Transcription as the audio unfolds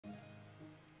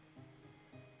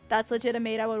That's legit a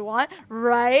maid I would want,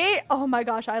 right? Oh my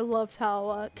gosh, I love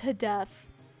Tawa to death.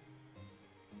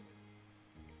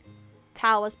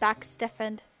 Tawa's back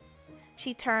stiffened.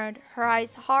 She turned, her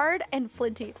eyes hard and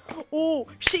flinty. Oh,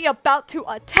 she about to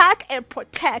attack and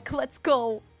protect. Let's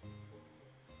go.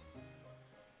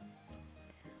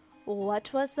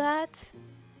 What was that?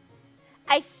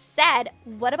 I said,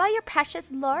 what about your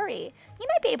precious Lori? You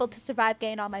might be able to survive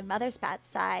getting on my mother's bad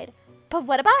side. But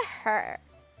what about her?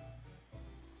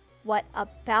 What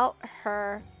about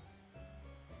her?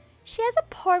 She has a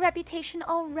poor reputation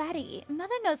already.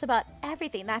 Mother knows about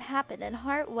everything that happened in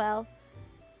Hartwell.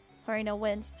 Lorena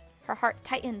winced. Her heart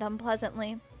tightened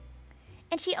unpleasantly.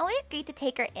 And she only agreed to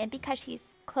take her in because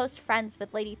she's close friends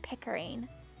with Lady Pickering.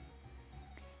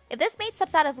 If this maid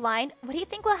steps out of line, what do you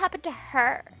think will happen to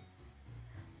her?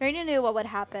 Lorena knew what would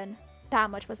happen.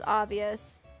 That much was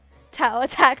obvious. Tao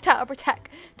attack, Tao protect.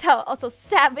 Tao also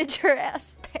savage her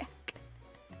ass back.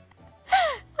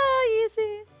 Oh,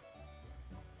 easy.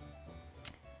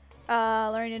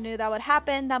 Lorena knew that would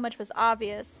happen. That much was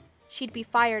obvious. She'd be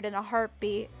fired in a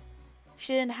heartbeat.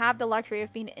 She didn't have the luxury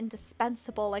of being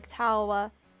indispensable like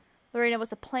Tawa. Lorena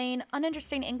was a plain,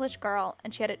 uninteresting English girl,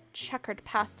 and she had a checkered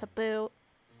past to boot.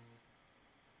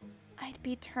 I'd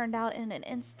be turned out in an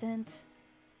instant.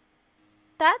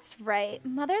 That's right.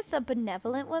 Mother's a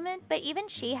benevolent woman, but even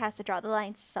she has to draw the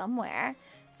line somewhere.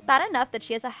 It's bad enough that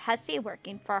she has a hussy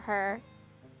working for her.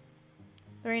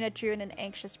 Lorena drew in an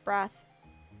anxious breath.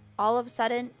 All of a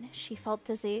sudden, she felt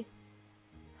dizzy.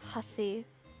 Hussy.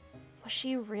 Was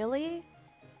she really?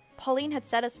 Pauline had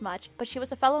said as much, but she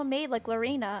was a fellow maid like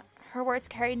Lorena. Her words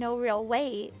carried no real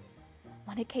weight.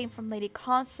 When it came from Lady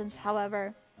Constance,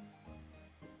 however.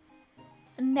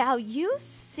 Now you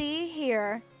see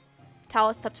here.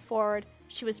 Tala stepped forward.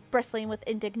 She was bristling with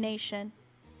indignation.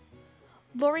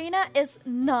 Lorena is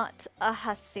not a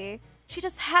hussy. She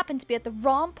just happened to be at the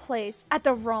wrong place at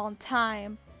the wrong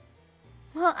time.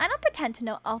 Well, I don't pretend to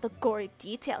know all the gory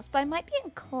details, but I might be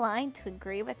inclined to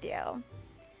agree with you.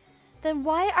 Then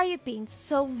why are you being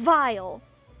so vile?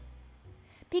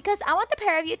 Because I want the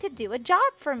pair of you to do a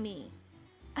job for me.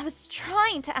 I was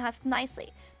trying to ask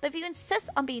nicely, but if you insist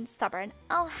on being stubborn,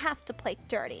 I'll have to play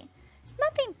dirty. It's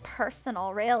nothing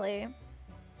personal, really.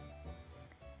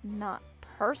 Not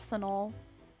personal?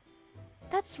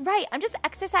 That's right, I'm just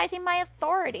exercising my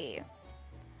authority.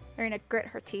 Lorena grit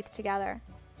her teeth together.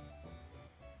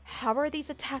 How are these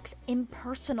attacks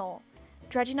impersonal?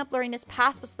 Dredging up Lorena's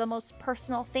past was the most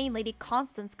personal thing Lady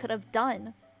Constance could have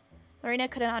done. Lorena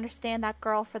couldn't understand that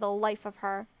girl for the life of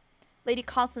her. Lady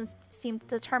Constance seemed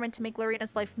determined to make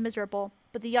Lorena's life miserable,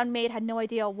 but the young maid had no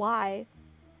idea why.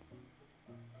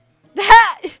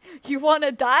 You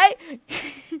wanna die?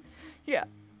 Yeah.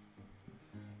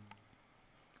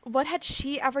 What had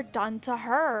she ever done to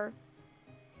her?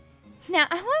 Now,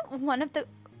 I want one of the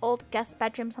old guest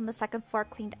bedrooms on the second floor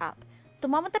cleaned up. The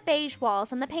one with the beige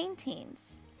walls and the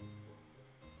paintings.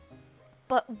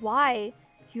 But why?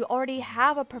 You already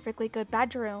have a perfectly good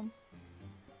bedroom.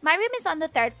 My room is on the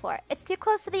third floor. It's too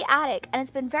close to the attic, and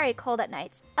it's been very cold at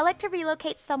nights. I like to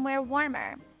relocate somewhere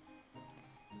warmer.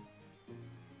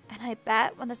 And I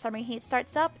bet when the summer heat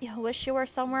starts up, you'll wish you were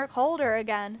somewhere colder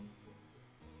again.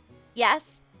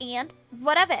 Yes, and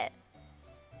what of it?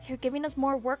 You're giving us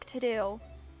more work to do.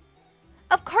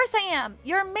 Of course I am.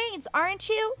 You're maids, aren't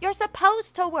you? You're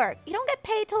supposed to work. You don't get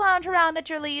paid to lounge around at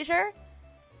your leisure.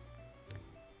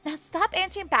 Now stop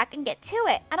answering back and get to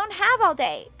it. I don't have all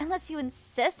day, unless you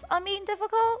insist on being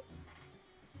difficult.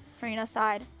 Marina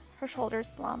sighed. Her shoulders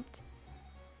slumped.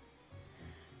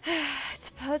 I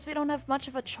suppose we don't have much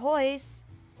of a choice.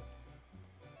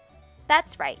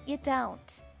 That's right, you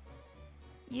don't.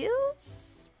 You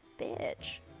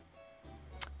bitch.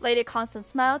 Lady Constance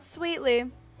smiled sweetly.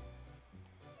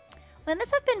 Wouldn't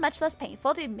this have been much less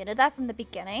painful to admit that from the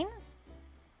beginning?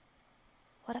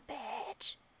 What a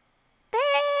bitch.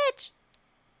 Bitch!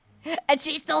 And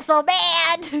she's still so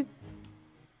mad!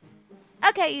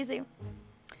 Okay, easy.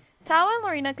 Tawa and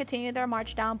Lorena continued their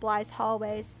march down Bly's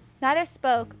hallways. Neither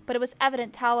spoke, but it was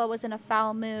evident Tawa was in a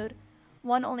foul mood.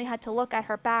 One only had to look at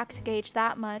her back to gauge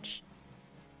that much.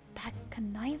 That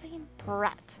conniving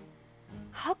brat.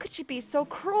 How could she be so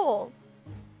cruel?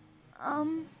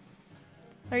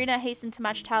 Lorena hastened to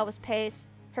match Tawa's pace.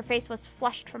 Her face was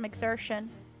flushed from exertion.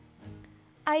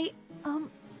 I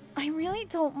really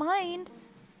don't mind.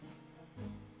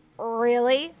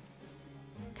 Really?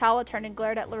 Tawa turned and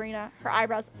glared at Lorena, her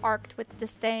eyebrows arched with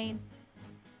disdain.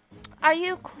 Are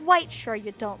you quite sure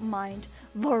you don't mind,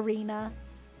 Lorena?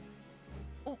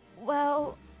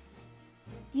 Well,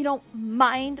 you don't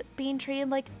mind being treated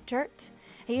like dirt?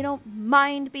 And you don't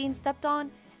mind being stepped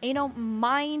on? And you don't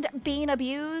mind being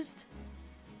abused?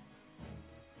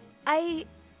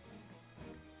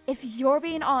 If you're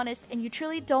being honest and you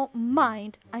truly don't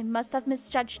mind, I must have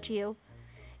misjudged you.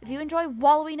 If you enjoy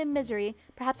wallowing in misery,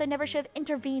 perhaps I never should have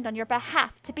intervened on your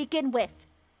behalf to begin with.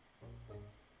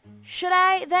 Should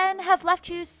I then have let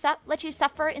you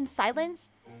suffer in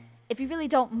silence? If you really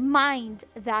don't mind,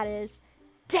 that is.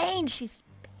 Dang, she's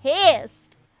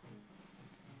pissed.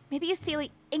 Maybe you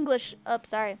silly English... Oh,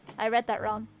 sorry. I read that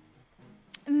wrong.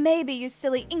 Maybe you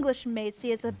silly English maid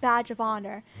see it as a badge of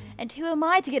honor, and who am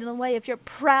I to get in the way of your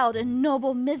proud and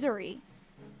noble misery?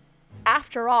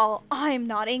 After all, I'm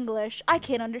not English. I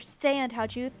can't understand how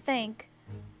you think.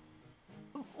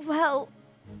 Well,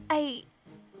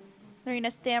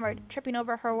 Lorena stammered, tripping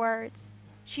over her words.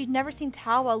 She'd never seen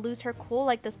Tawa lose her cool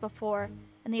like this before,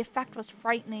 and the effect was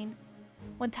frightening.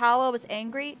 When Tawa was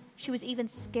angry, she was even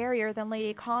scarier than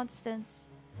Lady Constance.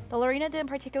 Though Lorena didn't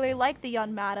particularly like the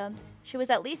young madam, she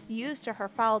was at least used to her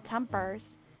foul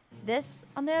tempers. This,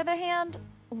 on the other hand,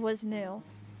 was new.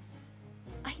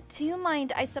 I do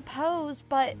mind, I suppose,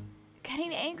 but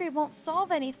getting angry won't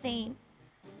solve anything.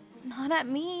 Not at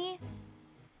me.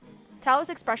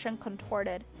 Tawa's expression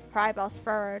contorted. Her eyebrows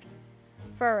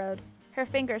furrowed. Her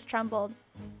fingers trembled.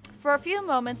 For a few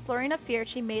moments, Lorena feared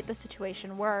she made the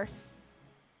situation worse.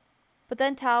 But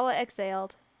then Tawa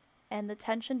exhaled, and the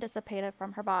tension dissipated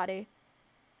from her body.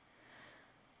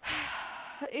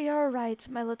 You're right,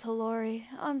 my little Lori.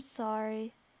 I'm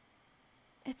sorry.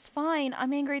 It's fine.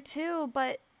 I'm angry too,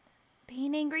 but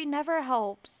being angry never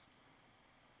helps.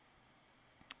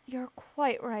 You're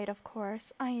quite right, of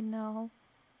course. I know.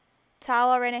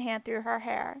 Tawa ran a hand through her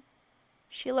hair.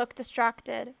 She looked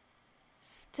distracted.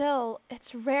 Still,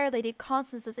 it's rare Lady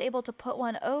Constance is able to put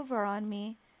one over on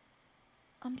me.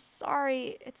 I'm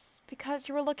sorry. It's because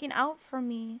you were looking out for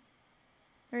me.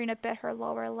 Marina bit her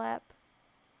lower lip.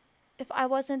 If I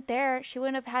wasn't there, she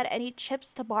wouldn't have had any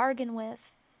chips to bargain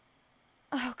with.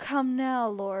 Oh, come now,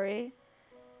 Lori.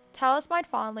 Tawa smiled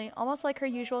fondly, almost like her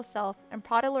usual self, and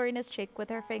prodded Lorena's cheek with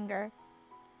her finger.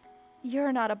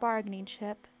 You're not a bargaining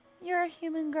chip. You're a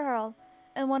human girl,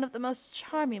 and one of the most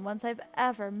charming ones I've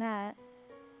ever met.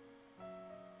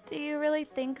 Do you really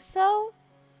think so?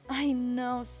 I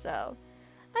know so.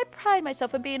 I pride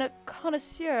myself on being a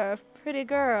connoisseur of pretty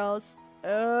girls.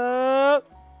 You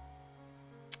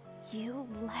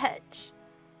lech.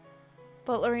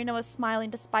 But Lorena was smiling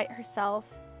despite herself.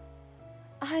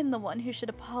 I'm the one who should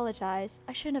apologize.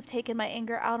 I shouldn't have taken my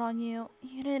anger out on you.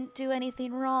 You didn't do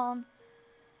anything wrong.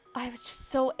 I was just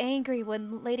so angry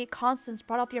when Lady Constance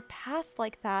brought up your past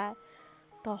like that.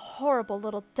 The horrible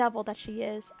little devil that she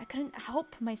is. I couldn't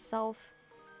help myself.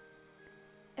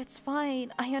 It's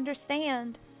fine. I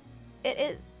understand.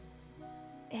 It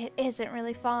isn't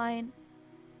really fine.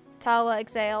 Tawa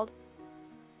exhaled.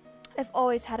 I've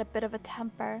always had a bit of a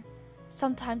temper.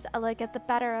 Sometimes Ella gets the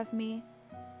better of me.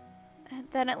 And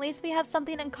then at least we have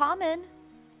something in common.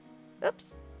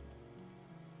 Oops.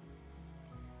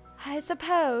 I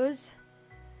suppose.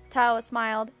 Tawa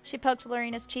smiled. She poked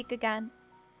Lorena's cheek again.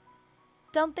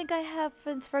 Don't think I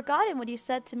haven't forgotten what you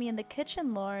said to me in the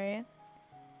kitchen, Lori.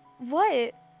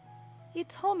 What? You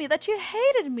told me that you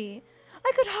hated me.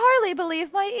 I could hardly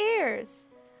believe my ears.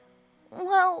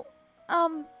 Well,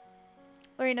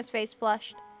 Lorena's face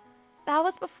flushed. That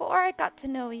was before I got to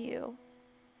know you.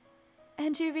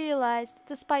 And you realized,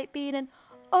 despite being an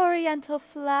oriental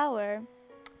flower,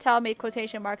 Tawa made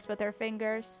quotation marks with her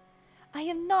fingers, I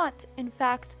am not, in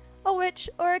fact, a witch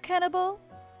or a cannibal.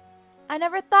 I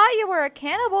never thought you were a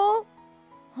cannibal.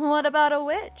 What about a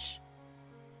witch?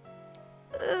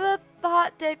 The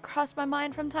thought did cross my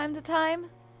mind from time to time.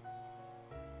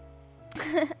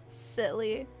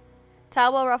 Silly.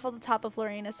 Tawa ruffled the top of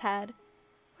Lorena's head.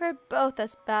 We're both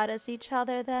as bad as each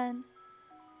other then.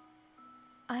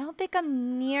 I don't think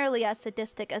I'm nearly as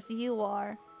sadistic as you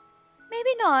are. Maybe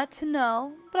not,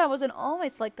 no, but I wasn't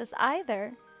always like this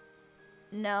either.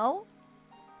 No?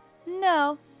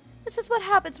 No. This is what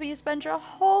happens when you spend your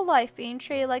whole life being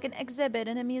treated like an exhibit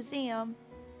in a museum.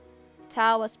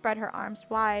 Tawa spread her arms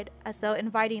wide, as though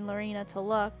inviting Lorena to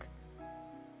look.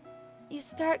 You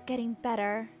start getting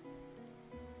better.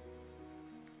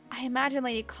 I imagine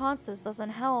Lady Constance doesn't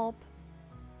help.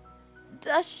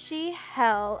 Does she?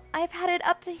 Hell, I've had it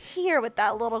up to here with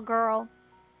that little girl.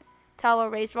 Tawa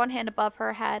raised one hand above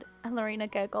her head, and Lorena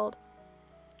giggled.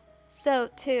 So,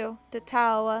 too, did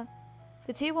Tawa.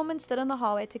 The two women stood in the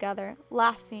hallway together,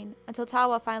 laughing, until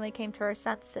Tawa finally came to her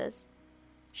senses.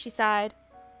 She sighed.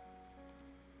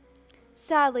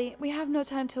 Sadly, we have no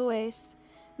time to waste.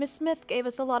 Miss Smith gave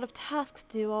us a lot of tasks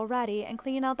to do already, and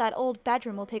cleaning out that old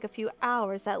bedroom will take a few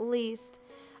hours at least.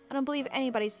 I don't believe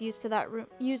anybody's used that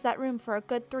room for a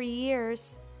good 3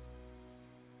 years.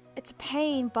 It's a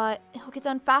pain, but it'll get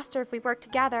done faster if we work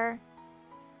together.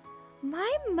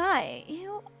 My,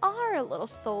 you are a little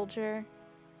soldier.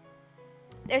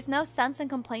 There's no sense in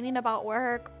complaining about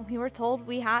work. We were told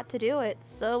we had to do it,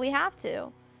 so we have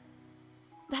to.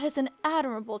 That is an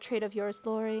admirable trait of yours,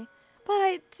 Lori, but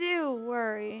I do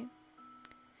worry.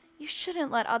 You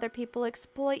shouldn't let other people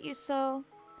exploit you so.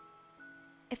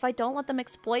 If I don't let them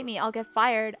exploit me, I'll get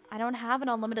fired. I don't have an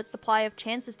unlimited supply of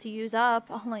chances to use up,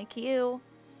 unlike you.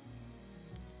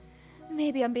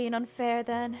 Maybe I'm being unfair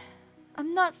then.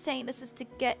 I'm not saying this to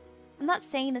get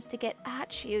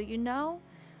at you, you know?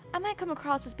 I might come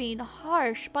across as being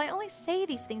harsh, but I only say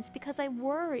these things because I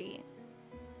worry.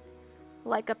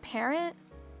 Like a parent?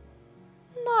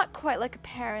 Not quite like a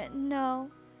parent,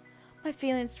 no. My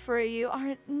feelings for you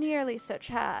aren't nearly so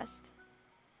chaste.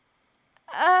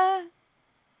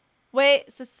 Wait,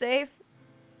 is this safe?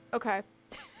 Okay.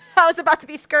 I was about to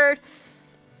be scared.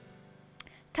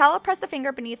 Tala pressed a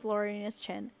finger beneath Lorina's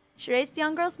chin. She raised the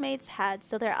young girl's maid's head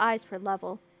so their eyes were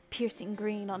level, piercing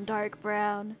green on dark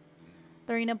brown.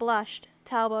 Lorina blushed.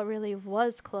 Talba really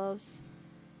was close.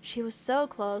 She was so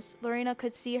close, Lorina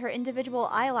could see her individual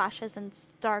eyelashes in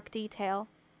stark detail.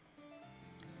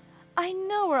 I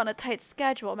know we're on a tight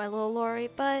schedule, my little Lori,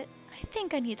 but I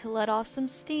think I need to let off some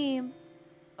steam.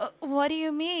 What do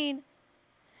you mean?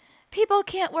 People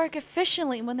can't work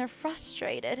efficiently when they're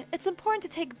frustrated. It's important to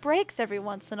take breaks every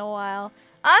once in a while.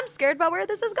 I'm scared about where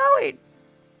this is going.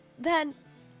 Then,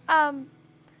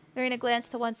 Lorina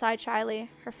glanced to one side shyly.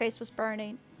 Her face was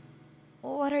burning.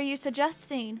 What are you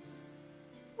suggesting?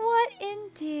 What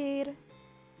indeed?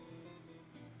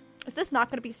 Is this not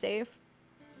going to be safe?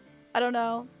 I don't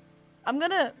know. I'm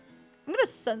gonna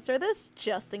censor this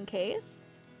just in case.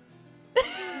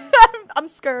 I'm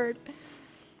scared.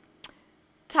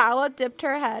 Tawa dipped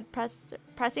her head,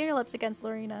 pressing her lips against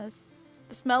Lorina's.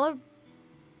 The smell of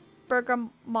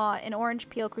bergamot and orange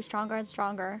peel grew stronger and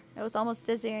stronger. It was almost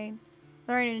dizzying.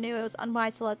 Lorina knew it was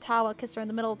unwise to let Tawa kiss her in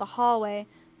the middle of the hallway.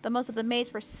 Though most of the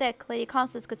maids were sick, Lady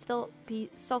Constance could still be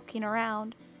sulking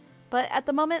around. But at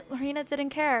the moment, Lorina didn't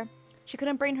care. She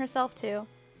couldn't bring herself to.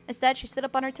 Instead, she stood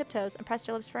up on her tiptoes and pressed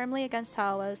her lips firmly against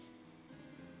Tawa's.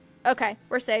 Okay,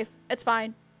 we're safe. It's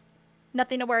fine.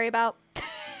 Nothing to worry about.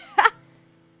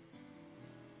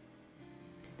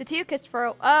 The two kissed for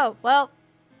a... Oh, well.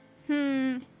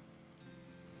 I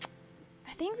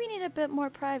think we need a bit more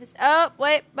privacy. Oh,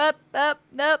 wait. Nope.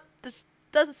 This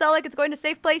doesn't sound like it's going to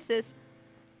safe places.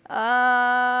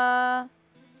 Oh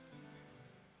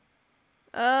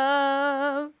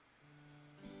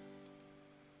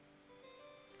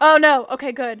no.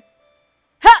 Okay, good.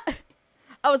 Ha!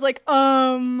 I was like,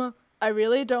 I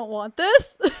really don't want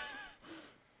this.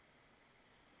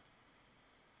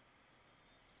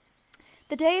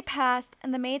 The day passed,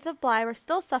 and the maids of Bly were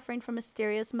still suffering from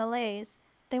mysterious malaise.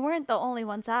 They weren't the only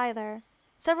ones either.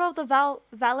 Several of the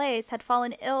valets had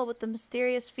fallen ill with the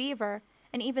mysterious fever,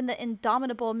 and even the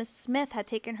indomitable Miss Smith had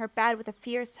taken her bed with a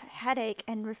fierce headache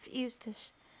and refused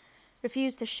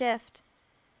to shift.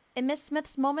 In Miss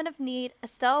Smith's moment of need,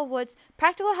 Estelle Wood's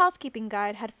practical housekeeping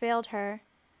guide had failed her.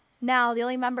 Now, the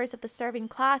only members of the serving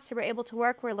class who were able to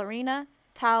work were Lorina,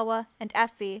 Talwa, and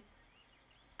Effie.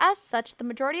 As such, the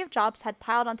majority of jobs had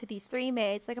piled onto these three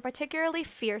maids like a particularly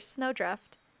fierce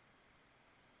snowdrift.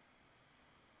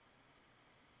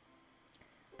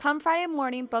 Come Friday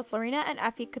morning, both Lorina and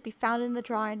Effie could be found in the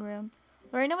drawing room.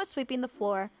 Lorina was sweeping the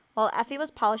floor, while Effie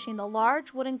was polishing the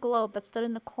large wooden globe that stood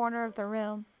in the corner of the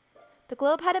room. The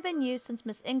globe hadn't been used since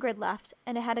Miss Ingrid left,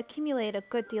 and it had accumulated a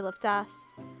good deal of dust.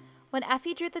 When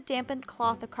Effie drew the dampened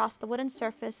cloth across the wooden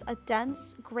surface, a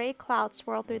dense, gray cloud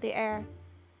swirled through the air.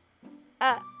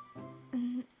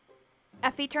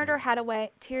 Effie turned her head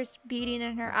away, tears beading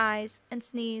in her eyes, and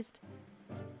sneezed.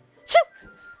 Shoo!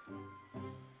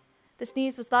 The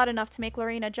sneeze was loud enough to make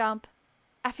Lorina jump.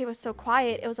 Effie was so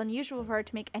quiet, it was unusual for her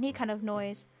to make any kind of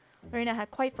noise. Lorina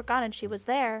had quite forgotten she was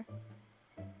there.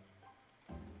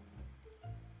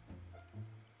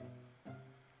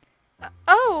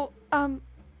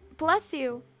 Bless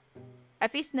you.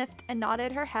 Effie sniffed and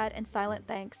nodded her head in silent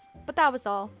thanks, but that was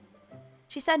all.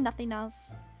 She said nothing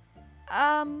else.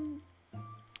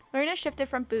 Lorina shifted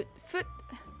from foot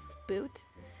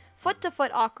to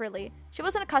foot awkwardly. She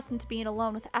wasn't accustomed to being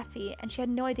alone with Effie, and she had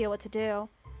no idea what to do.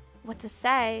 What to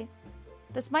say?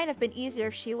 This might have been easier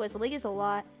if she was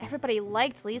Lieselot. Everybody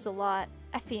liked Lieselot,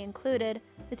 Effie included.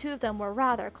 The two of them were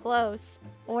rather close.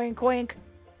 Oink oink.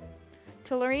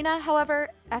 To Lorina, however,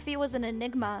 Effie was an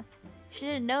enigma. She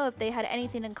didn't know if they had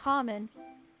anything in common.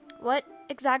 What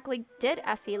exactly did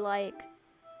Effie like?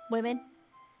 Women?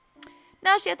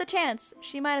 Now she had the chance.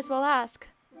 She might as well ask.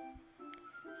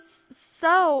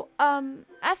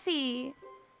 Effie,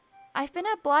 I've been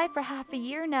at Blythe for half a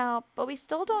year now, but we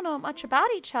still don't know much about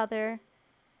each other.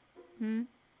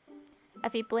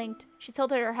 Effie blinked. She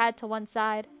tilted her head to one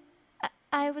side.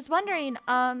 I was wondering,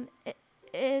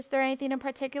 is there anything in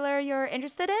particular you're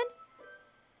interested in?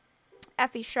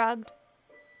 Effie shrugged.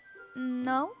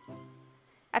 No?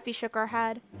 Effie shook her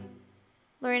head.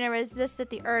 Lorena resisted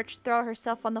the urge to throw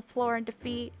herself on the floor in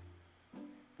defeat.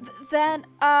 Then,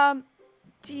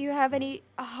 do you have any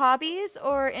hobbies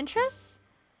or interests?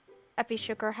 Effie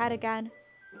shook her head again.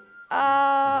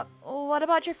 What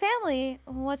about your family?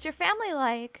 What's your family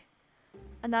like?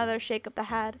 Another shake of the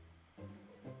head.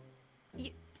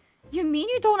 You mean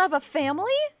you don't have a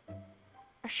family?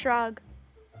 A shrug.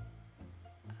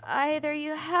 Either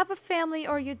you have a family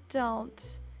or you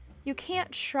don't. You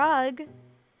can't shrug.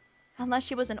 Unless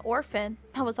she was an orphan,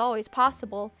 that was always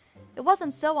possible. It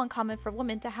wasn't so uncommon for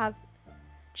women to have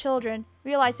children,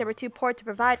 realize they were too poor to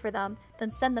provide for them,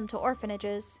 then send them to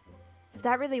orphanages. If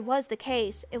that really was the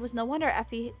case, it was no wonder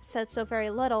Effie said so very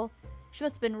little. She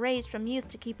must have been raised from youth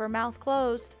to keep her mouth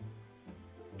closed.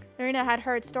 Lorena had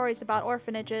heard stories about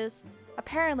orphanages.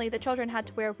 Apparently, the children had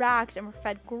to wear rags and were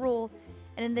fed gruel,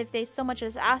 and if they so much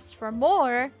as asked for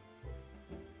more...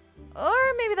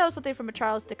 Or maybe that was something from a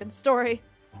Charles Dickens story.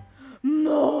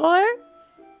 More?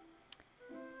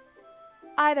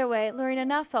 Either way, Lorena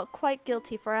now felt quite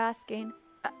guilty for asking.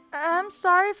 I'm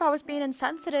sorry if I was being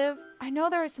insensitive. I know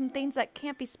there are some things that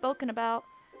can't be spoken about.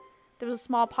 There was a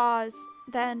small pause.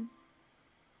 Then...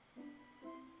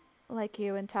 Like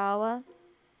you and Tawa?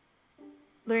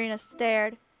 Lorena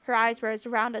stared. Her eyes were as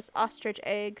round as ostrich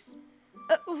eggs.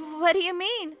 What do you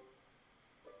mean?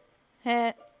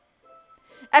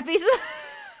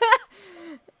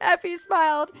 Effie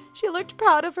smiled. She looked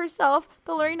proud of herself,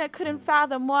 but Lorena couldn't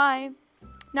fathom why.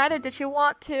 Neither did she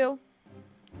want to.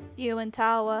 You and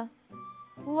Tawa.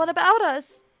 What about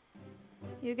us?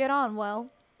 You get on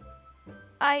well.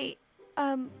 I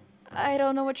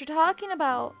don't know what you're talking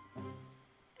about.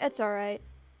 It's alright.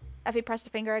 Effie pressed a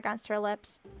finger against her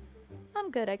lips. I'm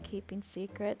good at keeping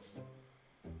secrets.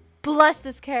 Bless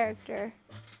this character.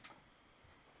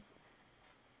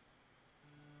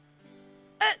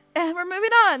 And we're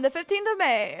moving on. The 15th of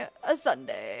May. A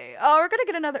Sunday. Oh, we're gonna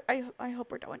get another... I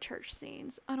hope we're doing church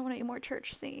scenes. I don't want any more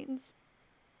church scenes.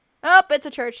 Oh, it's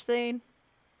a church scene.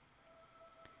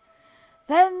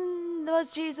 Then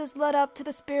was Jesus led up to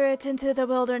the Spirit into the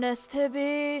wilderness to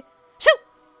be... Shoo!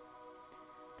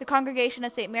 The congregation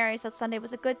of St. Mary's that Sunday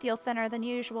was a good deal thinner than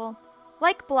usual.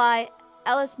 Like Bly,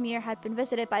 Ellesmere had been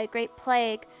visited by a great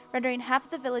plague, rendering half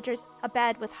of the villagers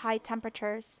abed with high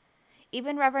temperatures.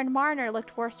 Even Reverend Marner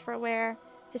looked worse for wear.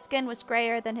 His skin was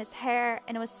grayer than his hair,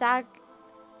 and it was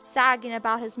sagging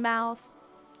about his mouth.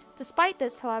 Despite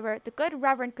this, however, the good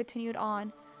Reverend continued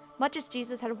on, much as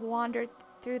Jesus had wandered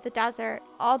through the desert,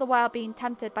 all the while being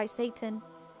tempted by Satan.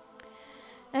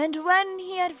 And when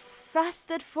he had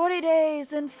fasted 40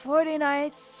 days and 40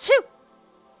 nights, shoo!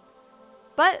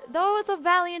 But though it was a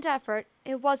valiant effort,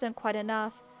 it wasn't quite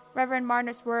enough. Reverend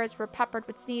Marner's words were peppered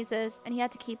with sneezes, and he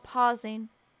had to keep pausing.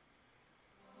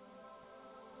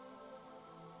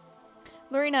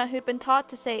 Lorena, who'd been taught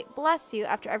to say, "Bless you,"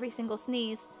 after every single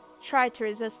sneeze, tried to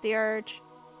resist the urge.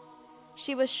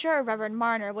 She was sure Reverend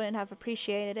Marner wouldn't have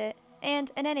appreciated it, and,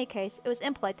 in any case, it was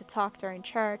impolite to talk during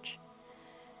church.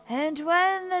 And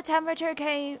when the tempter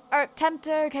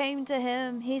came to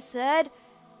him, he said,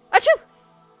 "Achoo!"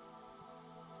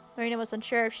 Lorena was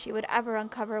unsure if she would ever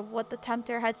uncover what the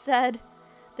tempter had said.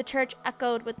 The church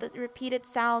echoed with the repeated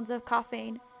sounds of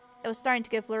coughing. It was starting to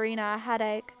give Lorena a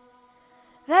headache.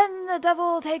 Then the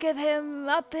devil taketh him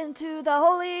up into the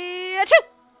holy... Achoo!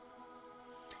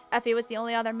 Effie was the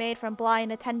only other maid from Bly in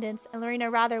attendance, and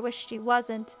Lorena rather wished she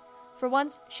wasn't. For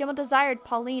once, she almost desired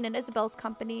Pauline and Isabel's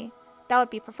company. That would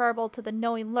be preferable to the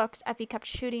knowing looks Effie kept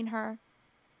shooting her.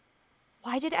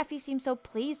 Why did Effie seem so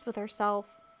pleased with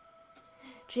herself?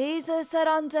 Jesus said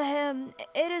unto him,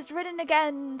 "It is written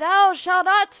again, thou shalt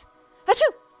not..."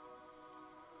 Achoo!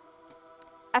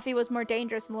 Effie was more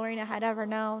dangerous than Lorena had ever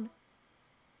known.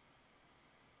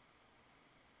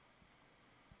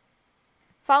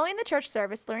 Following the church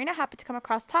service, Lorena happened to come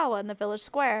across Tawa in the village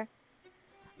square.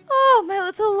 "Oh, my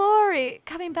little Lori,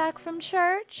 coming back from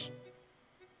church?"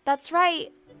 "That's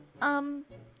right."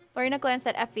 Lorena glanced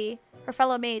at Effie. Her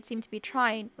fellow maid seemed to be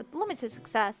trying, with limited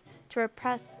success, to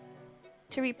repress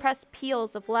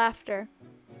peals of laughter.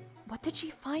 What did she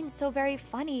find so very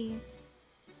funny?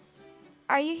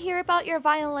 "Are you here about your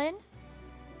violin?"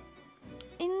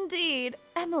 "Indeed.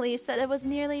 Emily said it was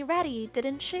nearly ready,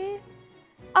 didn't she?"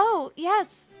 "Oh,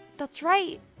 yes. That's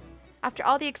right. After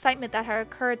all the excitement that had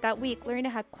occurred that week, Lorena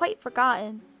had quite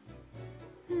forgotten.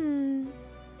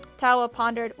 Tawa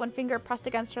pondered, one finger pressed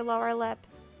against her lower lip.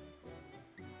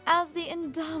 As the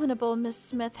indomitable Miss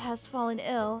Smith has fallen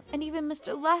ill, and even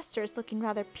Mr. Lester is looking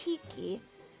rather peaky,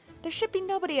 there should be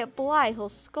nobody at Bly who'll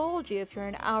scold you if you're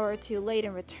an hour or two late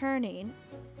in returning.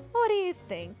 What do you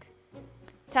think?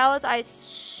 Tawa's eyes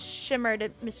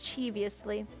shimmered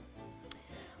mischievously.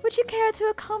 Would you care to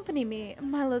accompany me,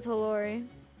 my little Lori?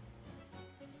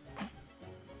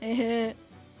 Effie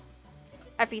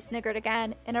sniggered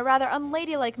again, in a rather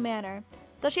unladylike manner.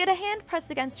 Though she had a hand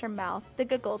pressed against her mouth, the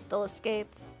giggle still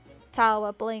escaped.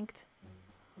 Tawa blinked.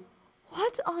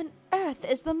 What on earth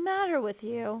is the matter with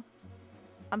you?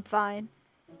 I'm fine.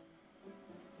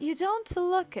 You don't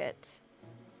look it.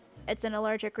 It's an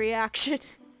allergic reaction.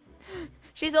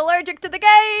 She's allergic to the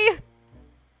gay!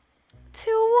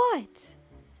 To what?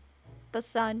 The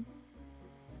sun.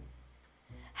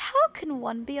 How can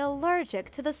one be allergic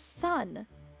to the sun?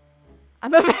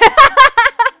 I'm a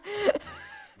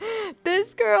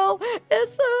This girl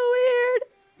is so weird.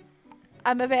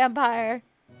 I'm a vampire.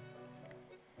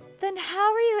 Then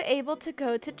how are you able to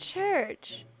go to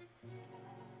church?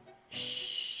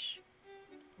 Shh.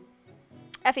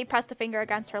 Effie pressed a finger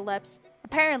against her lips.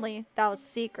 Apparently, that was a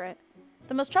secret.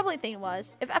 The most troubling thing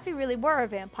was, if Effie really were a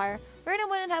vampire, Lorena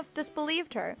wouldn't have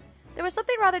disbelieved her. There was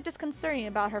something rather disconcerting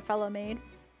about her fellow maid.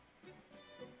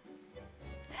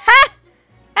 Ha!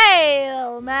 Hey,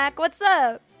 little Mac, what's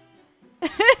up?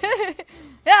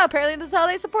 Yeah, apparently this is how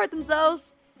they support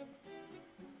themselves.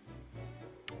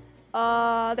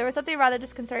 There was something rather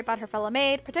disconcerting about her fellow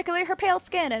maid, particularly her pale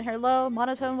skin and her low,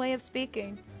 monotone way of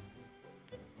speaking.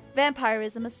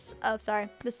 Vampirism is- oh, sorry,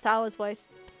 this is Tawa's voice.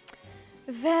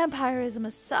 Vampirism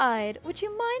aside, would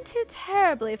you mind too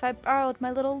terribly if I borrowed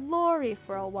my little Lori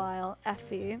for a while,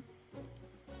 Effie?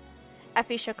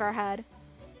 Effie shook her head.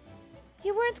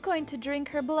 You weren't going to drink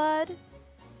her blood?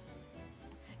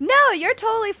 No, you're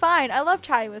totally fine. I love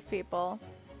chatting with people.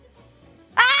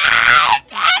 Ah!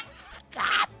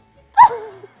 Stop!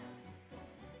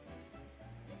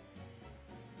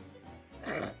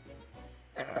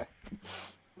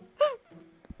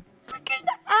 Freaking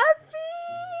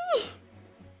Effie!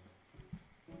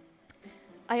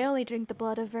 I only drink the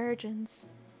blood of virgins.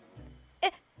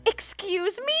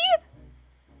 Excuse me?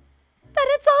 Then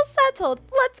it's all settled.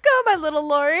 Let's go, my little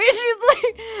Lori. She's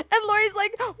like, and Lori's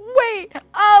like, wait,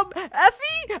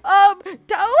 Effie, Tawa,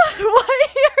 why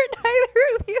are neither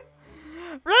of you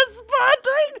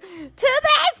responding to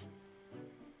this?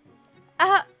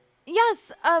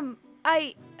 Yes, I'm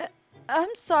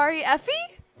sorry,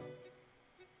 Effie?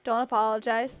 Don't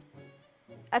apologize.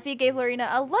 Effie gave Lorena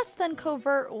a less than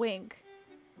covert wink.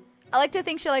 I like to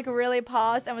think she like really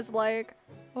paused and was like,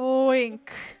 wink.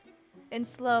 In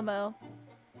slow-mo.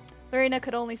 Lorena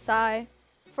could only sigh.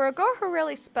 For a girl who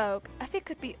rarely spoke, Effie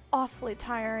could be awfully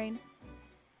tiring.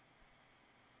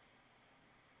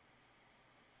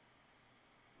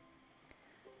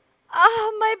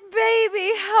 Ah, my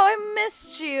baby, how I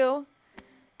missed you.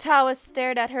 Tawa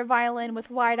stared at her violin with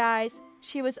wide eyes.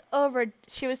 She was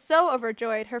so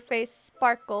overjoyed, her face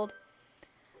sparkled.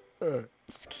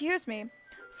 Excuse me.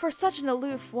 For such an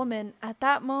aloof woman, at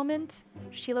that moment,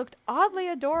 she looked oddly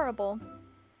adorable.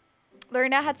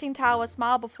 Lorena had seen Tawa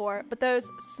smile before, but those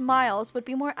smiles would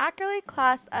be more accurately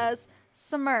classed as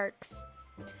smirks.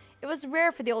 It was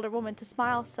rare for the older woman to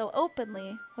smile so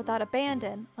openly, without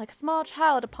abandon, like a small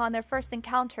child upon their first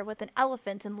encounter with an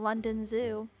elephant in London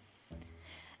Zoo.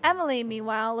 Emily,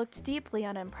 meanwhile, looked deeply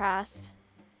unimpressed.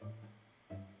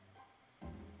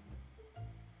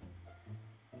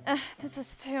 This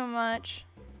is too much.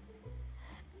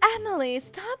 Emily,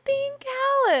 stop being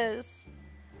callous.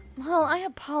 Well, I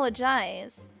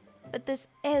apologize, but this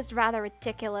is rather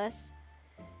ridiculous.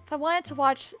 If I wanted to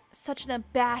watch such an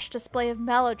abashed display of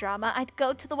melodrama, I'd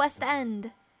go to the West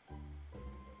End.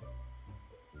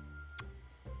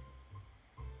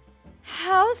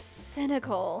 How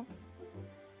cynical.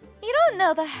 You don't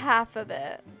know the half of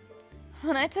it.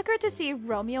 When I took her to see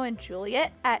Romeo and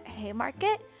Juliet at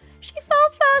Haymarket, she fell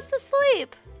fast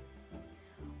asleep.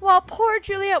 While poor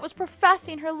Juliet was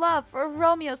professing her love for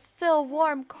Romeo's still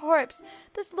warm corpse,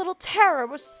 this little terror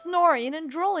was snoring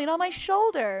and drooling on my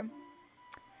shoulder.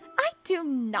 I do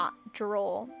not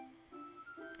drool.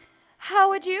 How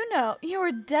would you know? You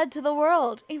were dead to the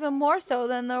world, even more so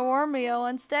than the Romeo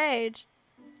on stage.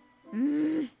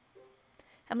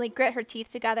 Emily grit her teeth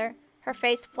together, her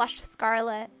face flushed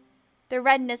scarlet. The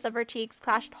redness of her cheeks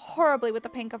clashed horribly with the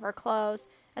pink of her clothes,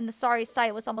 and the sorry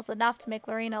sight was almost enough to make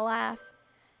Lorena laugh.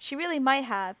 She really might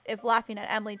have, if laughing at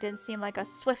Emily didn't seem like a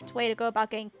swift way to go about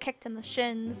getting kicked in the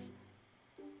shins.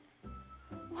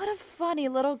 What a funny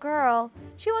little girl.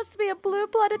 She wants to be a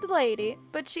blue-blooded lady,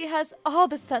 but she has all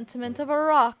the sentiment of a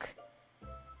rock.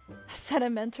 A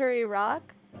sedimentary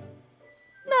rock?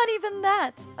 Not even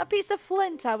that. A piece of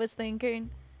flint, I was thinking.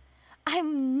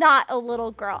 I'm not a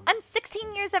little girl. I'm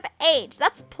 16 years of age.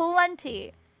 That's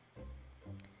plenty.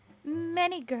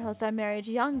 Many girls are married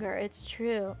younger, it's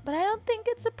true, but I don't think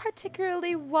it's a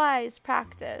particularly wise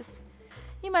practice.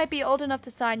 You might be old enough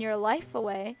to sign your life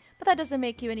away, but that doesn't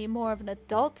make you any more of an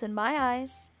adult in my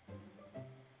eyes.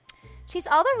 She's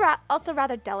also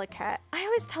rather delicate. I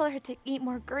always tell her to eat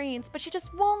more greens, but she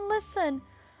just won't listen.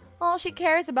 All she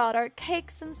cares about are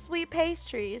cakes and sweet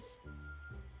pastries.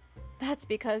 That's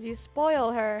because you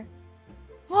spoil her.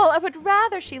 Well, I would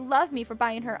rather she love me for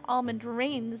buying her almond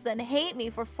rings than hate me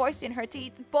for forcing her to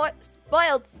eat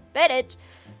spoiled spinach.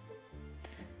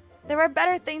 There are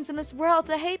better things in this world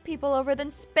to hate people over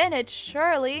than spinach,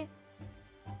 surely.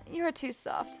 You're too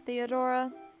soft,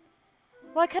 Theodora.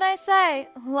 What can I say?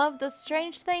 Love does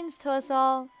strange things to us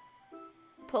all.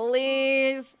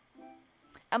 Please.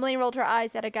 Emily rolled her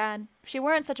eyes yet again. If she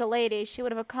weren't such a lady, she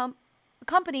would have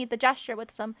accompanied the gesture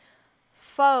with some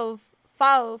foul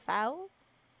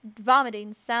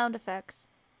vomiting sound effects.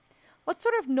 What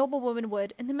sort of noble woman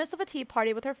would, in the midst of a tea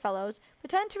party with her fellows,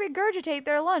 pretend to regurgitate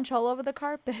their lunch all over the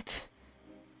carpet?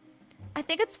 I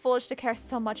think it's foolish to care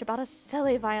so much about a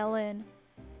silly violin.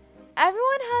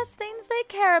 Everyone has things they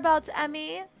care about,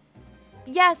 Emmy.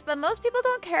 Yes, but most people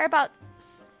don't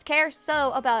care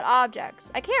so about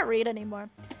objects. I can't read anymore.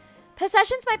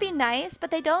 Possessions might be nice, but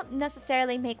they don't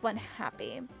necessarily make one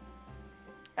happy.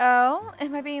 Oh,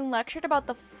 am I being lectured about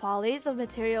the follies of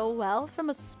material wealth from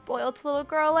a spoiled little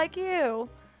girl like you?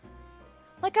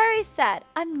 Like I already said,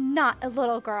 I'm not a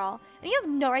little girl, and you have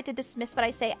no right to dismiss what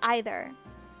I say either.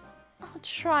 I'll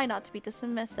try not to be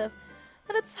dismissive,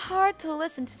 but it's hard to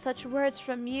listen to such words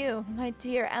from you, my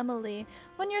dear Emily,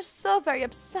 when you're so very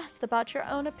obsessed about your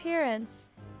own appearance.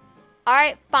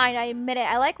 Alright, fine, I admit it.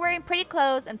 I like wearing pretty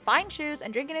clothes and fine shoes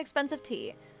and drinking expensive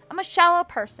tea. I'm a shallow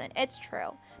person, it's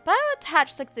true. But I don't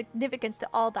attach significance to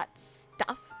all that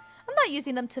stuff. I'm not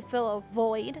using them to fill a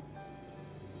void.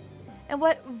 And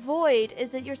what void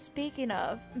is it you're speaking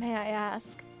of, may I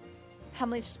ask?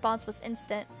 Emily's response was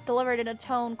instant, delivered in a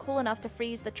tone cool enough to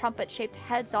freeze the trumpet-shaped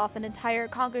heads off an entire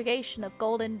congregation of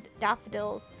golden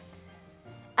daffodils.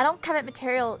 I don't covet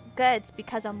material goods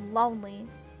because I'm lonely.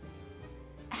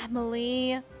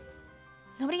 Emily.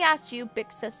 Nobody asked you,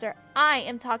 big sister. I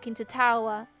am talking to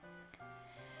Tawa.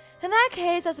 In that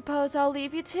case, I suppose I'll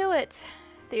leave you to it.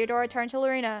 Theodora turned to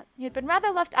Lorena, who had been rather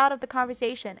left out of the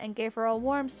conversation, and gave her a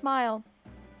warm smile.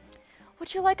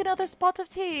 Would you like another spot of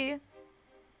tea?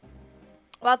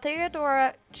 While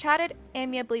Theodora chatted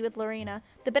amiably with Lorena,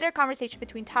 the bitter conversation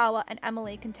between Tawa and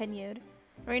Emily continued.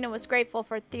 Lorena was grateful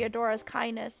for Theodora's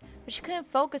kindness, but she couldn't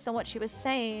focus on what she was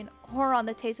saying, or on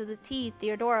the taste of the tea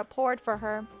Theodora poured for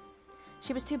her.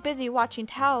 She was too busy watching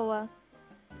Tawa.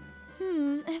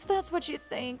 If that's what you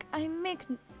think,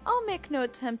 I'll make no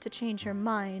attempt to change your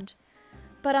mind.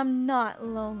 But I'm not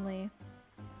lonely.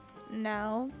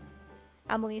 No?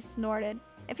 Emily snorted.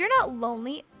 If you're not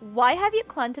lonely, why have you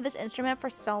clung to this instrument for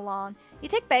so long? You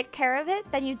take better care of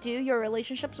it than you do your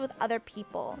relationships with other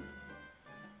people.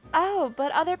 Oh,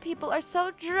 but other people are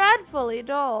so dreadfully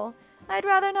dull. I'd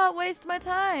rather not waste my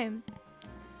time.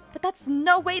 But that's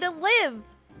no way to live!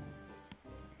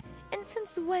 And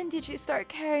since when did you start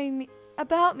caring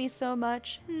about me so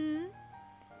much,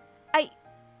 I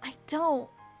don't.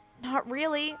 Not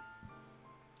really.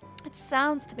 It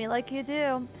sounds to me like you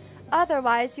do.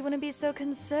 Otherwise, you wouldn't be so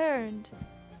concerned.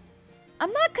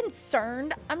 I'm not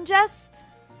concerned. I'm just...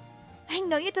 I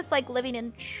know you dislike living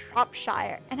in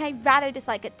Shropshire, and I rather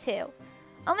dislike it too.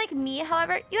 Unlike me,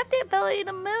 however, you have the ability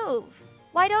to move.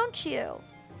 Why don't you?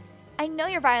 I know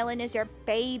your violin is your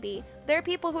baby. There are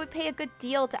people who would pay a good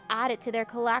deal to add it to their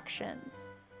collections.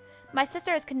 My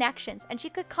sister has connections, and she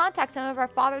could contact some of our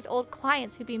father's old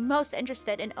clients who'd be most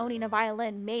interested in owning a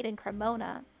violin made in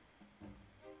Cremona.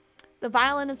 The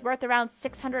violin is worth around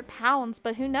 £600,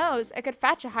 but who knows? It could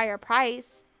fetch a higher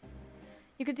price.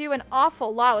 You could do an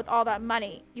awful lot with all that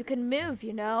money. You can move,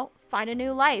 you know, find a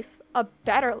new life, a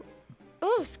better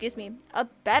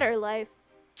life.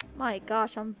 My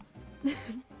gosh, I'm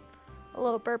a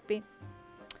little burpy.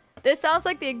 This sounds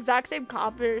like the exact same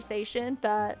conversation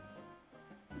that,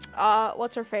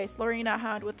 what's her face, Lorena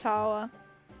had with Tawa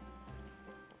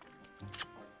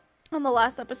on the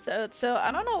last episode. So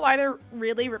I don't know why they're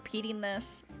really repeating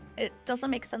this. It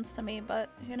doesn't make sense to me, but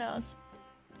who knows.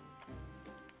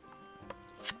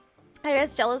 I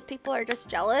guess jealous people are just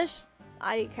jealous.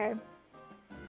 I don't care.